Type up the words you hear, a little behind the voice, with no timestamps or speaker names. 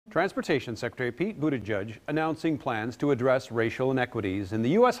Transportation Secretary Pete Buttigieg announcing plans to address racial inequities in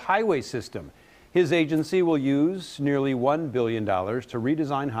the U.S. highway system. His agency will use nearly $1 billion to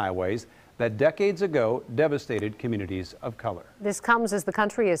redesign highways that decades ago devastated communities of color. This comes as the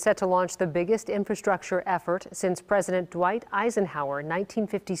country is set to launch the biggest infrastructure effort since President Dwight Eisenhower in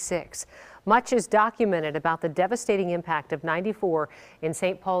 1956. Much is documented about the devastating impact of 94 in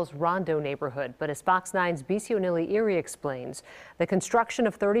St. Paul's Rondo neighborhood. But as Fox 9's Bisi Onili-Erie explains, the construction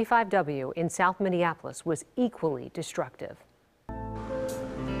of 35W in South Minneapolis was equally destructive.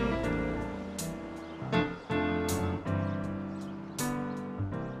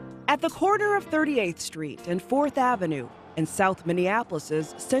 At the corner of 38th Street and 4th Avenue in South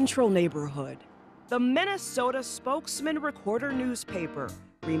Minneapolis's central neighborhood, the Minnesota Spokesman Recorder newspaper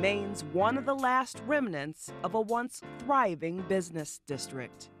remains one of the last remnants of a once thriving business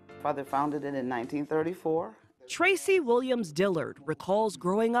district. Father founded it in 1934. Tracy Williams Dillard recalls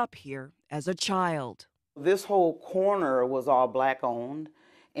growing up here as a child. This whole corner was all black-owned,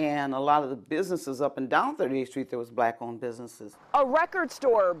 and a lot of the businesses up and down 38th Street, there was black-owned businesses. A record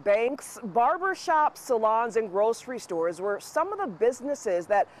store, banks, barber shops, salons, and grocery stores were some of the businesses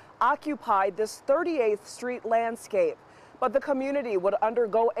that occupied this 38th Street landscape. But the community would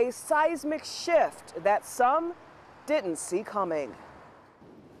undergo a seismic shift that some didn't see coming.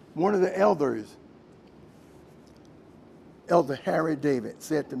 One of the elders, Elder Harry David,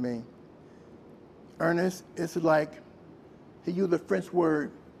 said to me, "Ernest, it's like," he used the French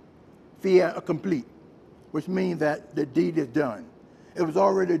word, "fait accompli," which means that the deed is done. It was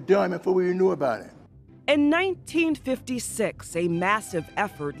already done before we knew about it. In 1956, a massive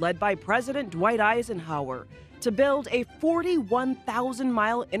effort led by President Dwight Eisenhower to build a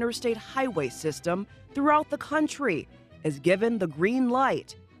 41,000-mile interstate highway system throughout the country is given the green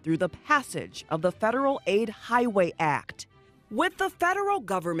light through the passage of the Federal Aid Highway Act. With the federal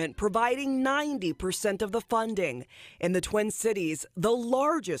government providing 90% of the funding, in the Twin Cities, the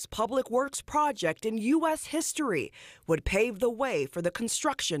largest public works project in U.S. history would pave the way for the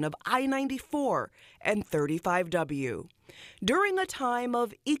construction of I-94 and 35W. During a time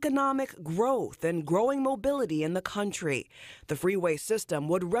of economic growth and growing mobility in the country, the freeway system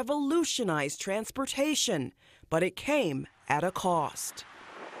would revolutionize transportation, but it came at a cost.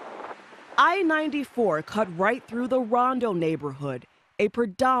 I-94 cut right through the Rondo neighborhood, a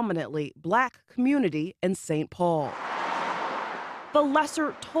predominantly black community in St. Paul. The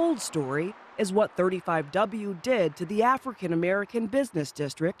lesser-told story is what 35W did to the African-American business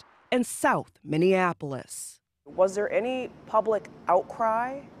district in South Minneapolis. Was there any public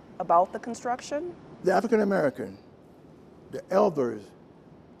outcry about the construction? The African-American, the elders,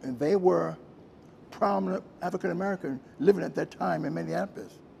 and they were prominent African-American living at that time in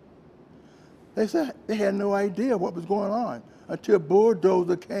Minneapolis. They said they had no idea what was going on until a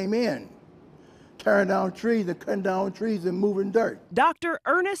bulldozer came in, tearing down trees and cutting down trees and moving dirt. Dr.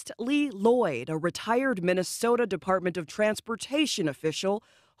 Ernest Lee Lloyd, a retired Minnesota Department of Transportation official,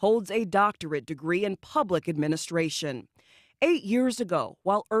 holds a doctorate degree in public administration. 8 years ago,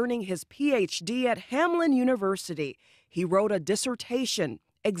 while earning his PhD at Hamline University, he wrote a dissertation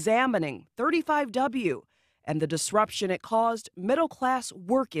examining 35W and the disruption it caused middle-class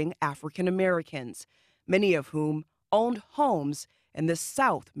working African Americans, many of whom owned homes in the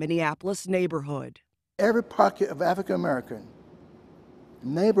South Minneapolis neighborhood. Every pocket of African American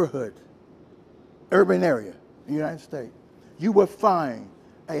neighborhood, urban area in the United States, you will find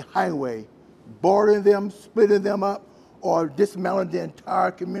a highway bordering them, splitting them up, or dismantling the entire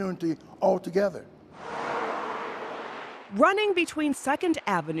community altogether. Running between 2nd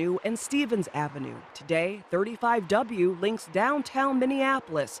Avenue and Stevens Avenue, today 35W links downtown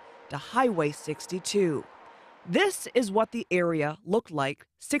Minneapolis to Highway 62. This is what the area looked like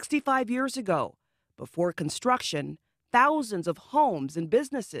 65 years ago. Before construction, thousands of homes and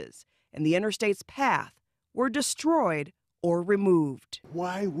businesses in the interstate's path were destroyed or removed.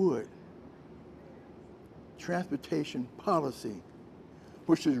 Why would transportation policy,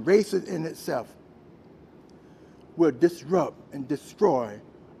 which is racist in itself, will disrupt and destroy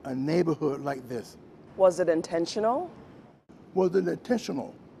a neighborhood like this? Was it intentional? Was it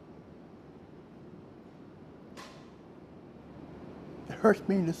intentional? It hurts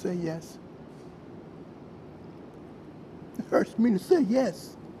me to say yes. It hurts me to say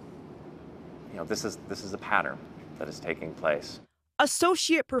yes. You know, this is a pattern that is taking place.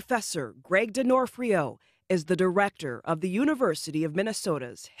 Associate Professor Greg D'Onofrio is the director of the University of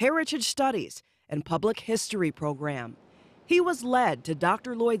Minnesota's Heritage Studies and Public History program. He was led to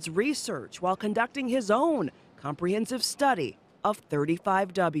Dr. Lloyd's research while conducting his own comprehensive study of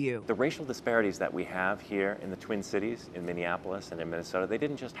 35W. The racial disparities that we have here in the Twin Cities, in Minneapolis and in Minnesota, they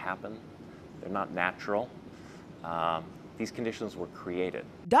didn't just happen. They're not natural. These conditions were created.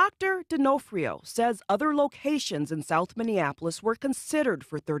 Dr. D'Onofrio says other locations in South Minneapolis were considered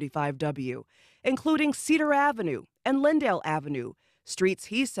for 35W, including Cedar Avenue and Lyndale Avenue, streets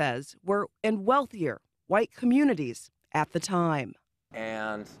he says were in wealthier white communities at the time.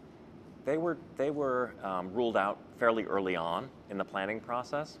 And they were ruled out fairly early on in the planning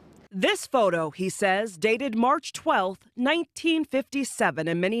process. This photo, he says, dated March 12, 1957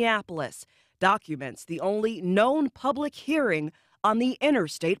 in Minneapolis, documents the only known public hearing on the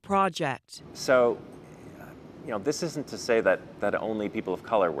interstate project. So, this isn't to say that only people of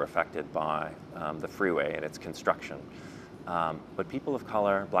color were affected by the freeway and its construction, but people of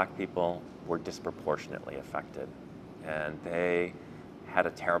color, black people, were disproportionately affected, and they had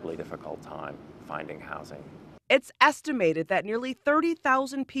a terribly difficult time finding housing. It's estimated that nearly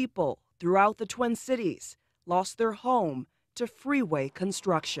 30,000 people throughout the Twin Cities lost their home to freeway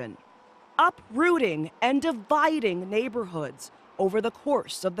construction, uprooting and dividing neighborhoods over the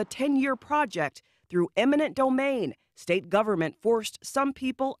course of the 10-year project. Through eminent domain, state government forced some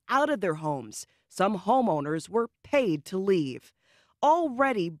people out of their homes. Some homeowners were paid to leave.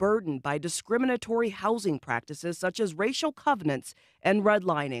 Already burdened by discriminatory housing practices such as racial covenants and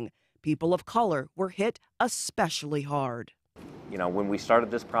redlining, people of color were hit especially hard. When we started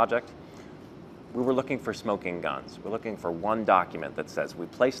this project, we were looking for smoking guns. We're looking for one document that says we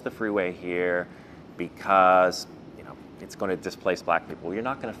placed the freeway here because it's going to displace black people. Well, you're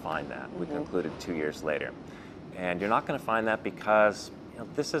not going to find that. We concluded 2 years later. And you're not going to find that because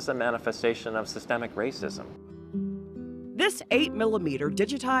this is a manifestation of systemic racism. This 8mm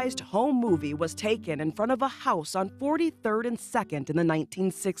digitized home movie was taken in front of a house on 43rd and 2nd in the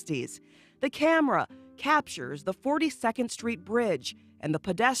 1960s. The camera captures the 42nd Street Bridge and the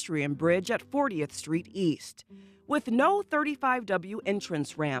pedestrian bridge at 40th Street East. With no 35W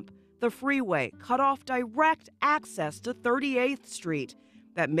entrance ramp, the freeway cut off direct access to 38th Street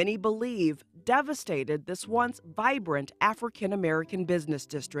that many believe devastated this once vibrant African-American business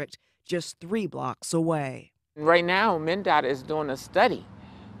district just 3 blocks away. Right now, MnDOT is doing a study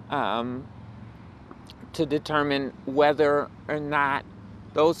to determine whether or not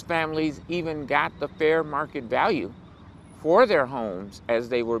those families even got the fair market value for their homes as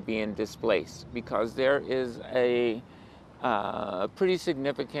they were being displaced, because there is a pretty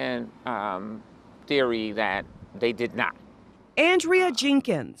significant theory that they did not. Andrea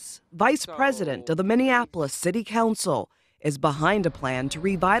Jenkins, vice president of the Minneapolis City Council, is behind a plan to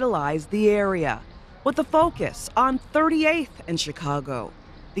revitalize the area, with a focus on 38th and Chicago,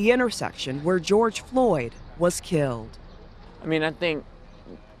 the intersection where George Floyd was killed. I think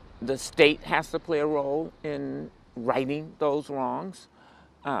the state has to play a role in righting those wrongs,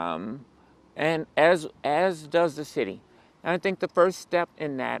 and as does the city. And I think the first step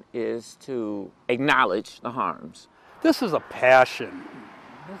in that is to acknowledge the harms. This is a passion.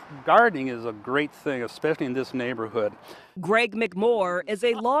 Gardening is a great thing, especially in this neighborhood. Greg McMore is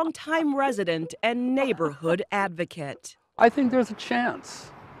a longtime resident and neighborhood advocate. I think there's a chance,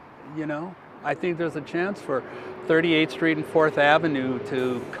 I think there's a chance for 38th Street and 4th Avenue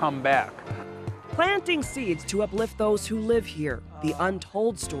to come back. Planting seeds to uplift those who live here. The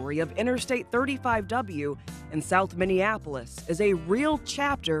untold story of Interstate 35W in South Minneapolis is a real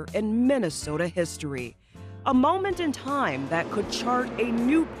chapter in Minnesota history. A moment in time that could chart a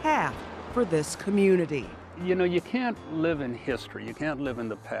new path for this community. You can't live in history, you can't live in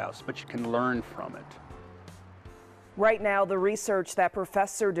the past, but you can learn from it. Right now, the research that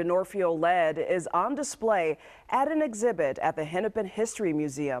Professor D'Onofrio led is on display at an exhibit at the Hennepin History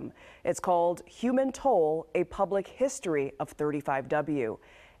Museum. It's called Human Toll, A Public History of 35W.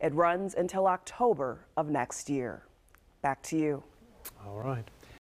 It runs until October of next year. Back to you. All right.